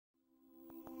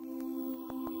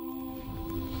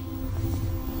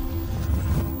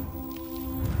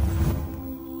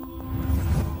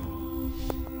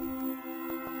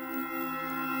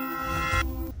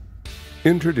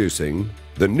Introducing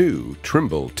the new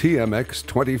Trimble TMX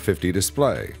 2050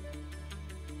 display.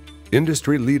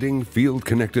 Industry-leading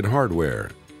field-connected hardware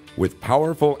with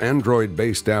powerful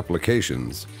Android-based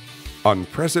applications,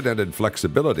 unprecedented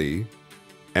flexibility,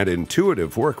 and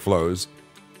intuitive workflows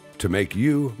to make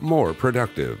you more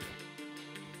productive.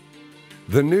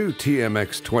 The new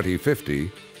TMX 2050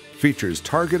 features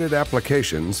targeted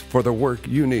applications for the work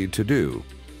you need to do.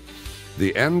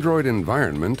 The Android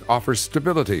environment offers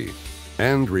stability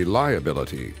and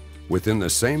reliability within the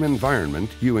same environment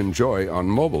you enjoy on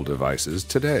mobile devices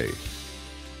today.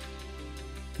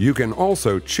 You can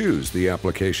also choose the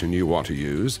application you want to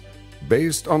use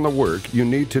based on the work you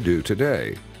need to do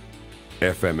today,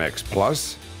 FMX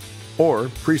Plus or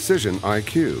Precision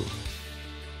IQ.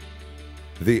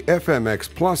 The FMX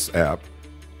Plus app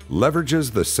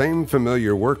leverages the same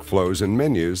familiar workflows and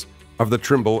menus of the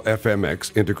Trimble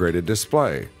FMX integrated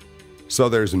display, so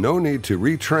there's no need to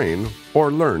retrain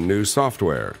or learn new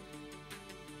software.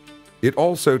 It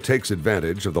also takes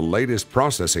advantage of the latest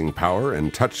processing power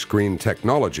and touchscreen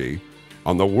technology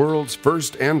on the world's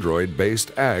first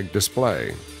Android-based AG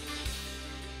display.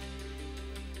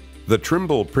 The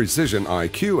Trimble Precision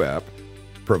IQ app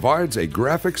provides a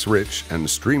graphics-rich and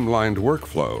streamlined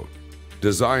workflow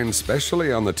designed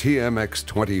specially on the TMX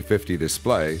 2050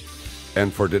 display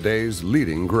and for today's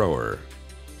leading grower.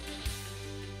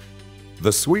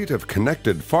 The suite of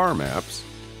connected farm apps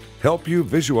help you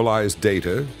visualize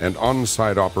data and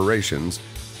on-site operations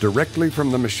directly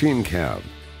from the machine cab.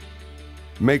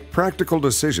 Make practical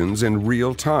decisions in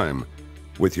real time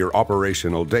with your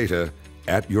operational data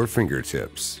at your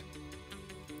fingertips.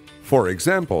 For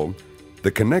example, the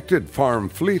Connected Farm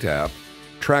Fleet app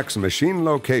tracks machine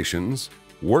locations,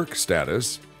 work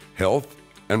status, health,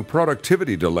 and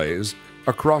productivity delays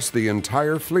across the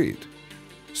entire fleet,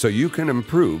 so you can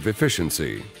improve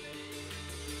efficiency.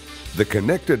 The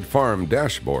Connected Farm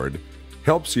Dashboard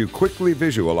helps you quickly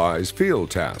visualize field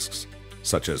tasks,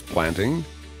 such as planting,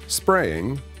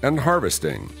 spraying, and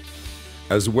harvesting,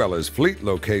 as well as fleet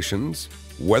locations,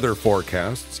 weather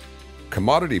forecasts,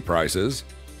 commodity prices,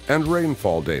 and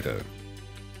rainfall data.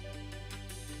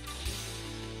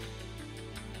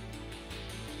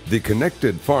 The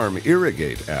Connected Farm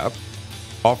Irrigate app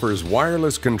offers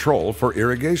wireless control for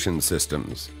irrigation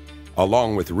systems,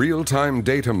 along with real-time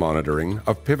data monitoring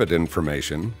of pivot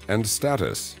information and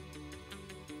status.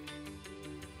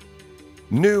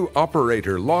 New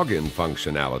operator login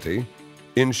functionality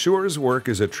ensures work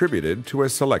is attributed to a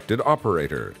selected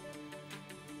operator.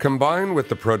 Combined with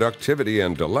the Productivity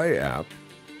and Delay app,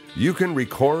 you can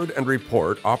record and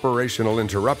report operational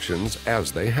interruptions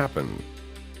as they happen.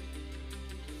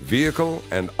 Vehicle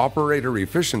and operator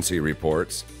efficiency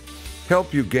reports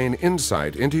help you gain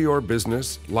insight into your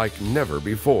business like never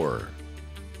before.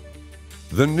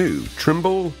 The new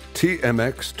Trimble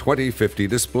TMX 2050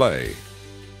 display.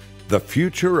 The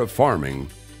future of farming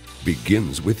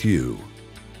begins with you.